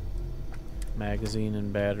 Magazine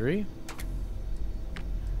and battery.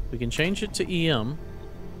 We can change it to EM,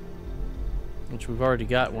 which we've already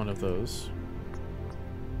got one of those.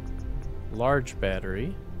 Large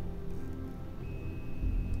battery.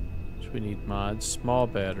 We need mods, small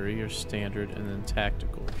battery or standard, and then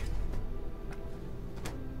tactical.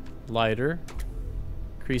 Lighter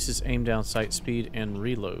increases aim down sight speed and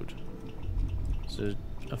reload. So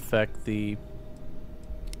affect the...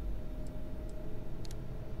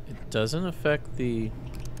 It doesn't affect the...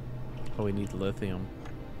 Oh, we need lithium.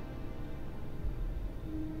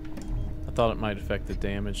 I thought it might affect the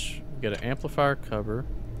damage. We got an amplifier cover,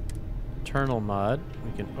 internal mod.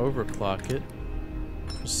 We can overclock it.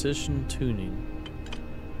 Precision tuning.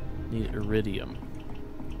 Need iridium.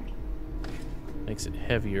 Makes it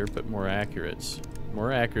heavier but more accurate.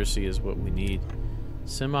 More accuracy is what we need.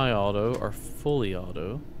 Semi-auto or fully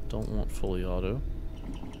auto. Don't want fully auto.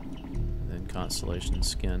 And then Constellation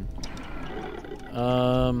skin.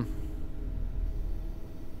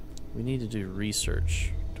 We need to do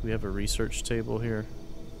research. Do we have a research table here?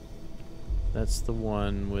 That's the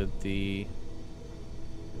one with the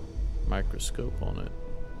microscope on it.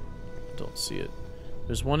 Don't see it.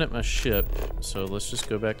 There's one at my ship, so let's just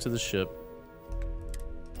go back to the ship.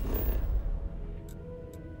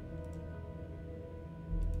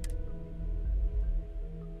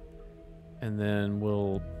 And then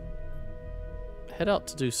we'll head out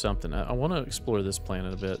to do something. I want to explore this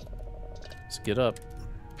planet a bit. Let's get up.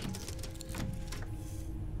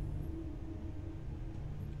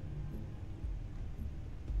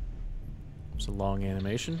 It's a long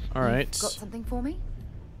animation. All right. Got something for me?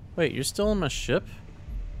 Wait, you're still on my ship?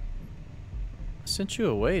 I sent you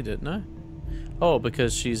away, didn't I? Oh,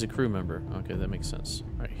 because she's a crew member. Okay, that makes sense.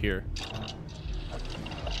 All right, here.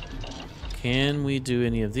 Can we do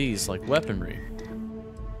any of these, like weaponry?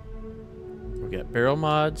 We got barrel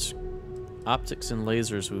mods, optics and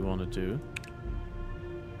lasers we want to do.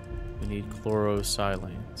 We need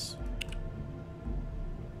chlorosilanes.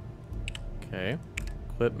 Okay.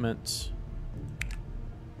 Equipment.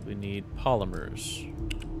 We need polymers.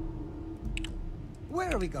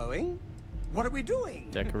 Where are we going? What are we doing?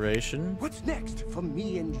 Decoration. What's next for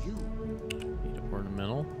me and you? Need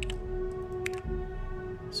ornamental.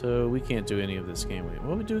 So we can't do any of this, can we?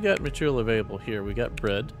 Well, we do got material available here. We got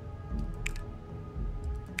bread.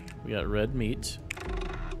 We got red meat.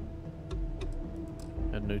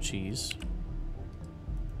 Had no cheese.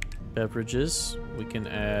 Beverages. We can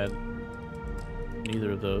add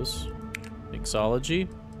neither of those. Mixology.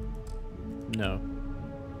 No.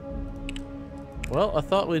 Well, I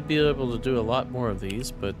thought we'd be able to do a lot more of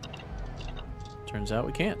these, but turns out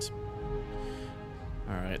we can't.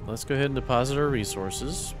 Alright, let's go ahead and deposit our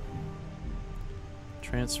resources.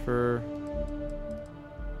 Transfer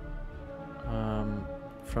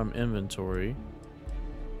from inventory.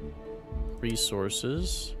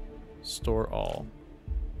 Resources. Store all.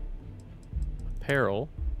 Apparel.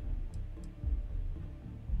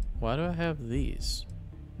 Why do I have these?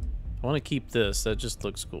 I want to keep this. That just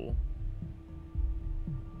looks cool.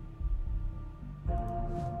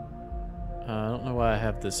 I don't know why I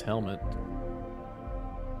have this helmet.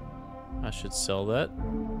 I should sell that.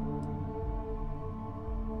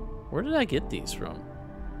 Where did I get these from?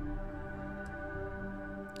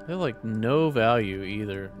 They're like no value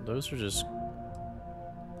either. Those are just...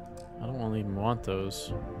 I don't even want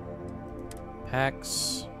those.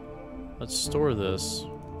 Packs. Let's store this.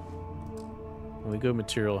 When we go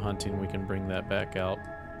material hunting, we can bring that back out.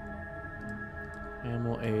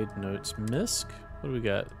 Animal aid notes. MISC? What do we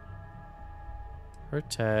got? Her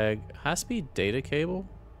tag. High-speed data cable?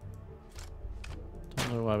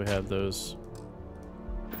 Don't know why we have those.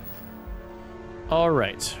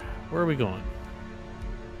 Alright. Where are we going?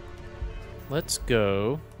 Let's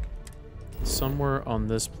go somewhere on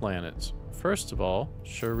this planet. First of all,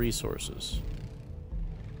 show resources.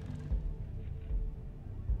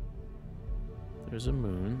 There's a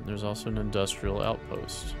moon. There's also an industrial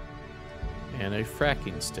outpost. And a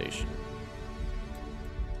fracking station.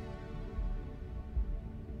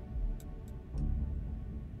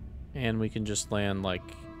 And we can just land, like,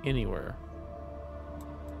 anywhere.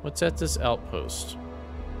 What's at this outpost?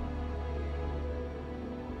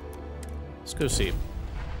 Let's go see.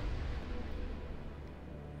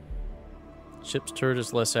 Ship's turret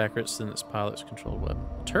is less accurate than its pilot's controlled weapon.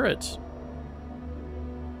 Turrets?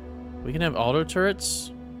 We can have auto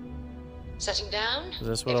turrets? Setting down.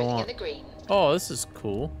 That's what I want. In the green. Oh, this is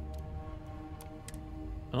cool.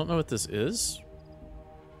 I don't know what this is.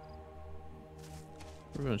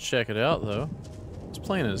 We're gonna check it out though. This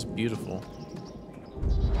planet is beautiful.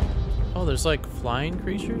 Oh, there's like flying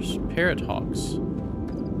creatures? Parrot hawks.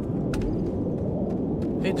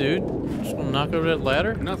 Hey dude, just wanna knock over that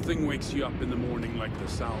ladder? Nothing wakes you up in the morning like the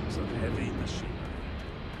sounds of heavy machinery.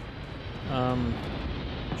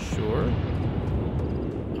 Sure.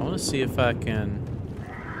 I wanna see if I can...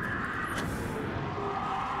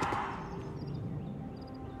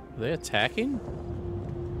 Are they attacking?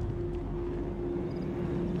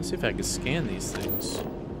 Let's see if I can scan these things.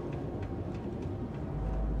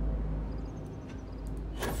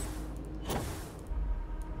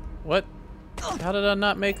 What? How did I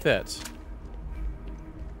not make that?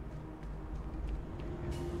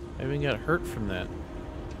 I even got hurt from that.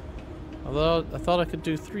 Although I thought I could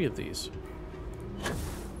do 3 of these.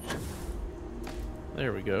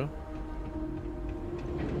 There we go.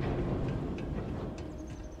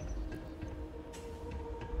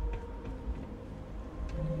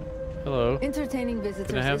 Hello. Entertaining visitors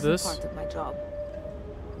Can I have isn't this? part of my job.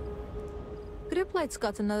 Griplight's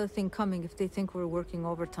got another thing coming if they think we're working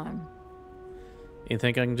overtime. Anything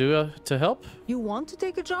I can do to help? You want to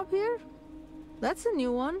take a job here? That's a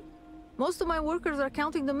new one. Most of my workers are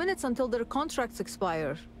counting the minutes until their contracts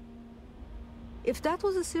expire. If that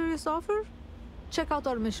was a serious offer, check out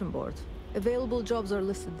our mission board. Available jobs are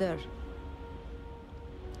listed there.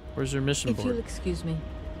 Where's your mission If board? you'll excuse me.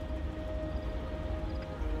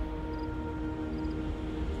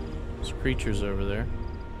 There's creatures over there.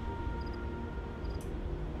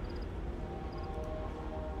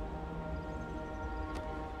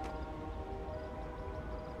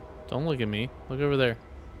 Don't look at me. Look over there.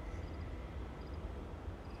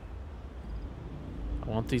 I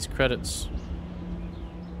want these credits.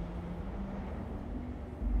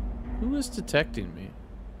 Who is detecting me?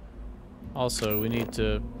 Also, we need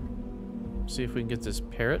to see if we can get this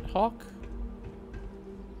parrot hawk.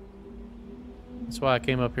 That's why I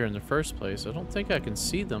came up here in the first place. I don't think I can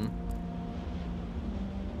see them.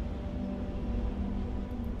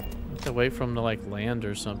 I have to wait for them to like land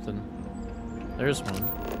or something. There's one.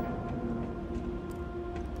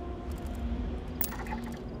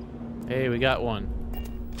 Hey, we got one.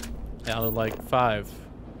 Out of like 5.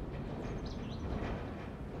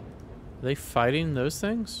 Are they fighting those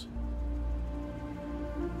things?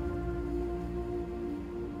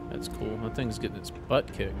 That's cool. That thing's getting its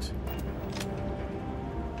butt kicked.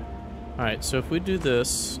 Alright, so if we do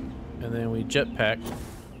this, and then we jetpack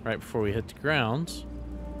right before we hit the ground.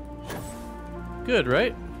 Good,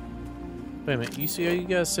 right? Wait a minute, you see how you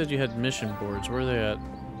guys said you had mission boards. Where are they at?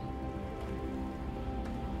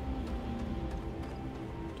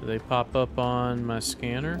 Do they pop up on my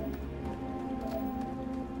scanner?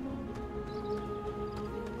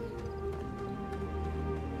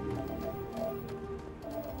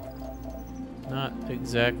 Not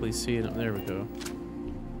exactly seeing them. There we go.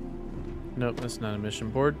 Nope, that's not a mission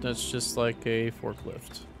board. That's just like a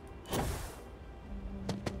forklift.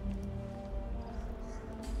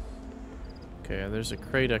 Okay, there's a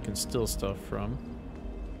crate I can steal stuff from.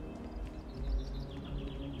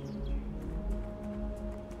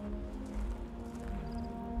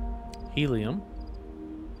 Helium.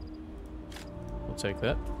 We'll take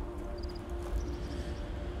that.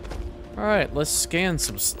 Alright, let's scan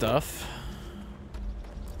some stuff.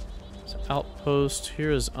 Outpost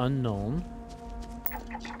here is unknown.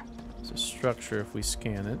 It's a structure if we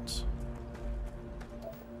scan it.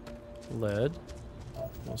 Lead.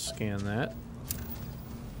 We'll scan that.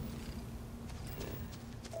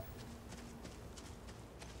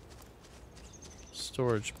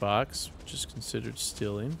 Storage box, which is considered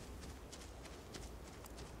stealing.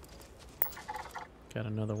 Got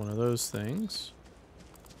another one of those things.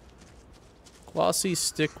 Glossy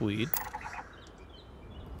stickweed.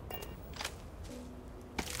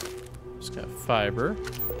 Got fiber.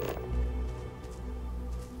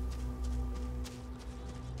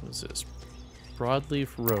 What is this?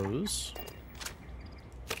 Broadleaf rose.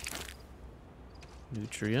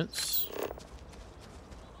 Nutrients.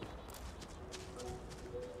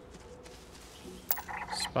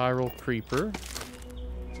 Spiral creeper.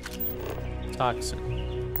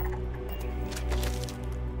 Toxin.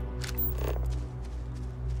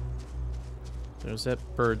 There's that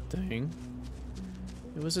bird thing.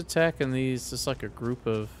 It was attacking these, just like a group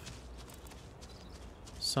of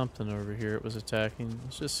something over here it was attacking.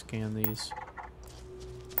 Let's just scan these.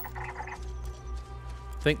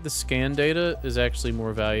 I think the scan data is actually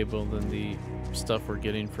more valuable than the stuff we're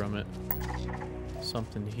getting from it.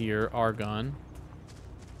 Something here, argon.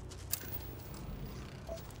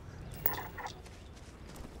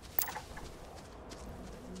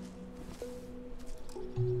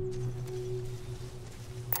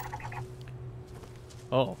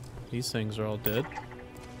 Oh, these things are all dead.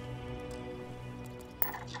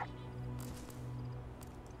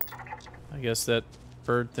 I guess that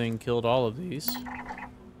bird thing killed all of these.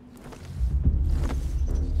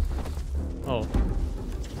 Oh,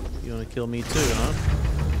 you want to kill me too, huh?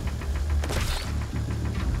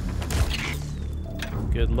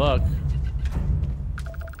 Good luck.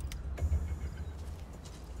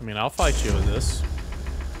 I mean, I'll fight you with this.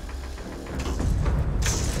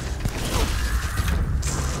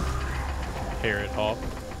 Parrot hawk.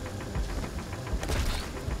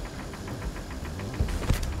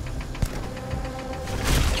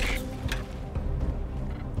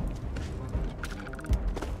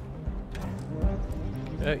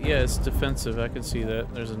 Yeah, it's defensive. I can see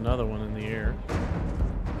that. There's another one in the air.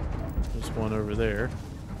 There's one over there.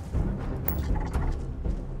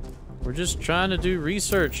 We're just trying to do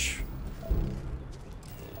research.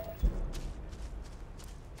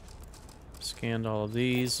 Scanned all of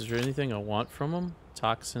these. Is there anything I want from them?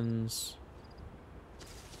 Toxins.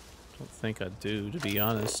 Don't think I do, to be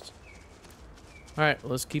honest. Alright,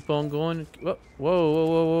 let's keep on going. Whoa, whoa, whoa,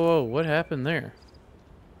 whoa, whoa, whoa. What happened there?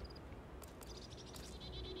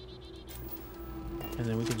 And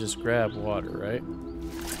then we can just grab water, right?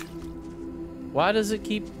 Why does it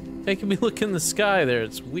keep making me look in the sky there?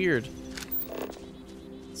 It's weird.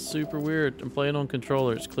 It's super weird. I'm playing on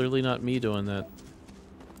controller. It's clearly not me doing that.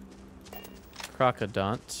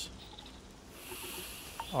 Crocodont.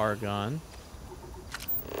 Argon.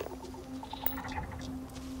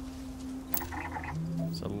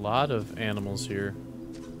 There's a lot of animals here.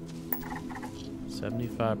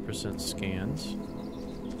 75% scans.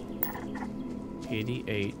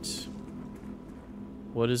 88.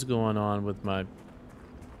 What is going on with my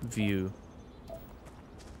view.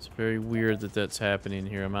 It's very weird that that's happening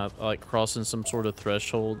here. I'm out, like crossing some sort of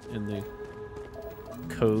threshold in the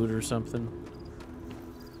code or something.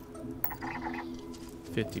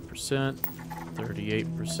 50%,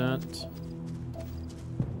 38%.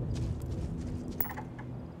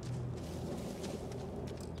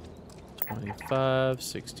 $25,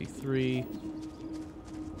 63.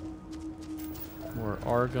 More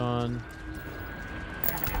argon.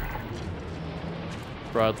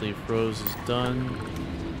 Broadleaf rose is done.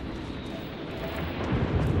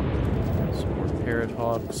 Some more parrot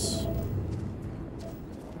hawks.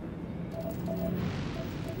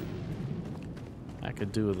 I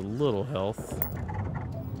could do with a little health.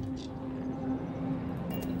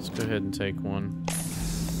 Let's go ahead and take one.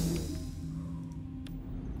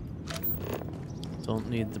 Don't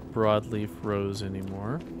need the broadleaf rose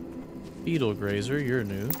anymore. Beetle grazer, you're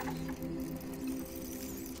new.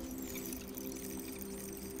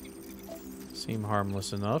 Seem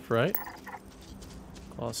harmless enough, right?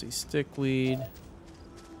 Glossy stickweed.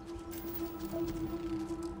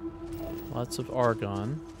 Lots of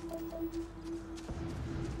argon.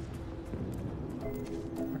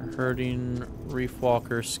 Our herding reef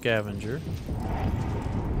walker scavenger.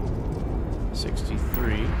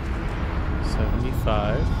 63.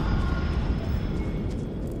 75.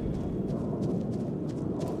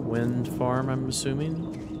 Wind farm, I'm assuming.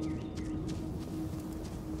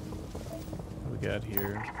 What we got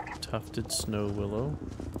here? Tufted snow willow.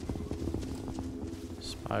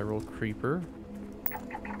 Spiral creeper.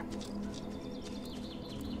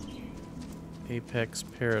 Apex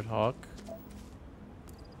parrot hawk.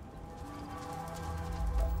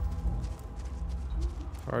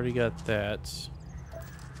 Already got that.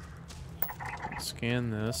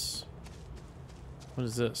 Scan this. What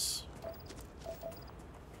is this?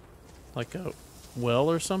 Like a well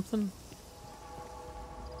or something?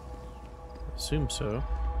 Assume so.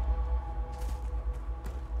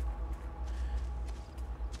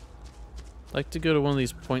 Like to go to one of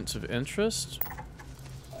these points of interest.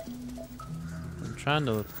 I'm trying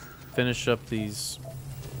to finish up these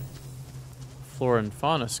flora and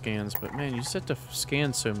fauna scans, but man, you just have to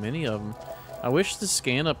scan so many of them. I wish the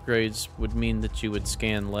scan upgrades would mean that you would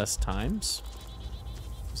scan less times,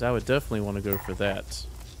 because I would definitely want to go for that.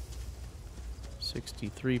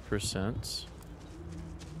 63%.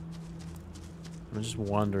 I'm just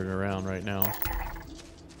wandering around right now.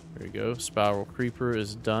 There you go. Spiral creeper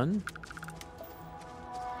is done.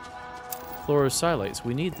 Fluorocylates.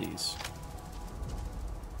 We need these.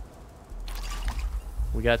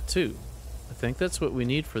 We got 2. I think that's what we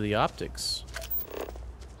need for the optics.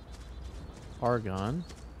 Argon.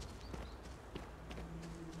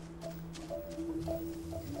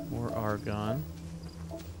 More argon.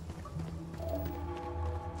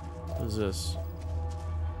 What is this?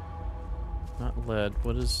 Not lead.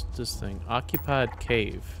 What is this thing? Occupied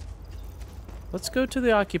cave. Let's go to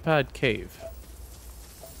the occupied cave.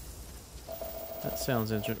 That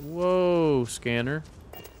sounds interesting. Whoa, scanner.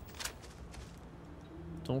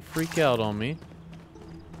 Don't freak out on me.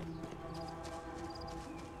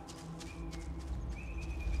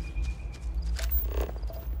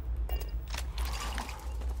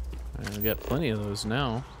 And we got plenty of those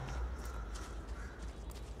now.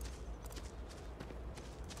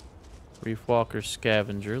 Reef walker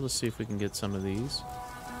scavenger. Let's see if we can get some of these.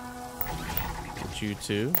 Get you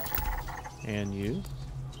too. And you.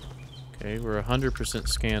 Okay, we're 100%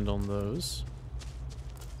 scanned on those.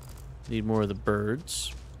 Need more of the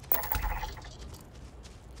birds.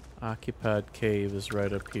 Occupied cave is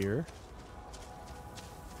right up here.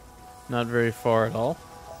 Not very far at all.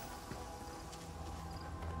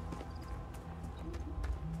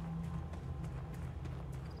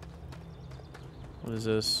 What is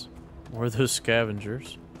this? More of those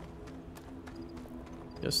scavengers.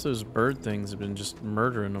 Guess those bird things have been just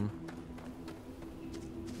murdering them.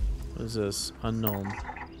 What is this? Unknown.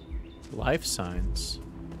 Life signs.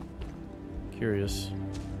 Curious.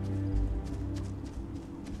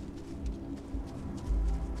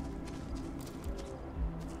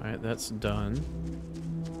 Alright, that's done.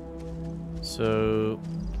 So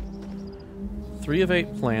 3 of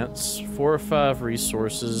 8 plants, 4 of 5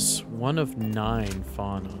 resources, 1 of 9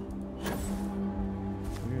 fauna.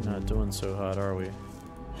 We're not doing so hot, are we?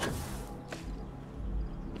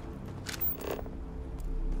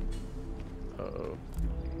 Uh-oh.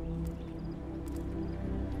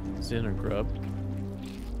 Zinner grub.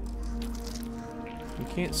 We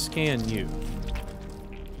can't scan you.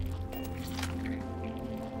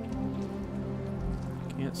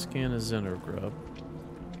 Can't scan a Zinner grub.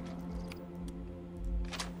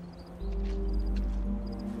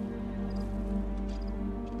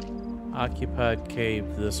 Occupied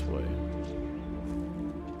cave this way.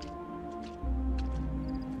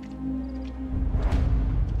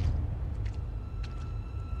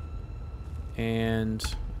 And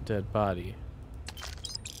dead body.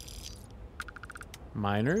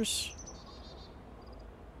 Miners?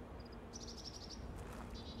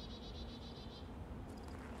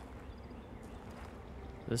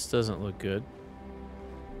 This doesn't look good.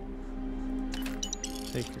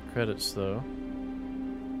 Take your credits though.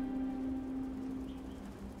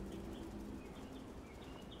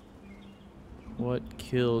 What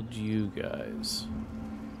killed you guys?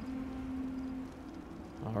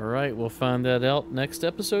 Alright, we'll find that out next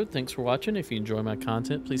episode. Thanks for watching. If you enjoy my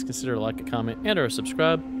content, please consider a like, a comment, and or a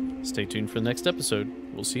subscribe. Stay tuned for the next episode.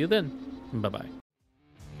 We'll see you then. Bye-bye.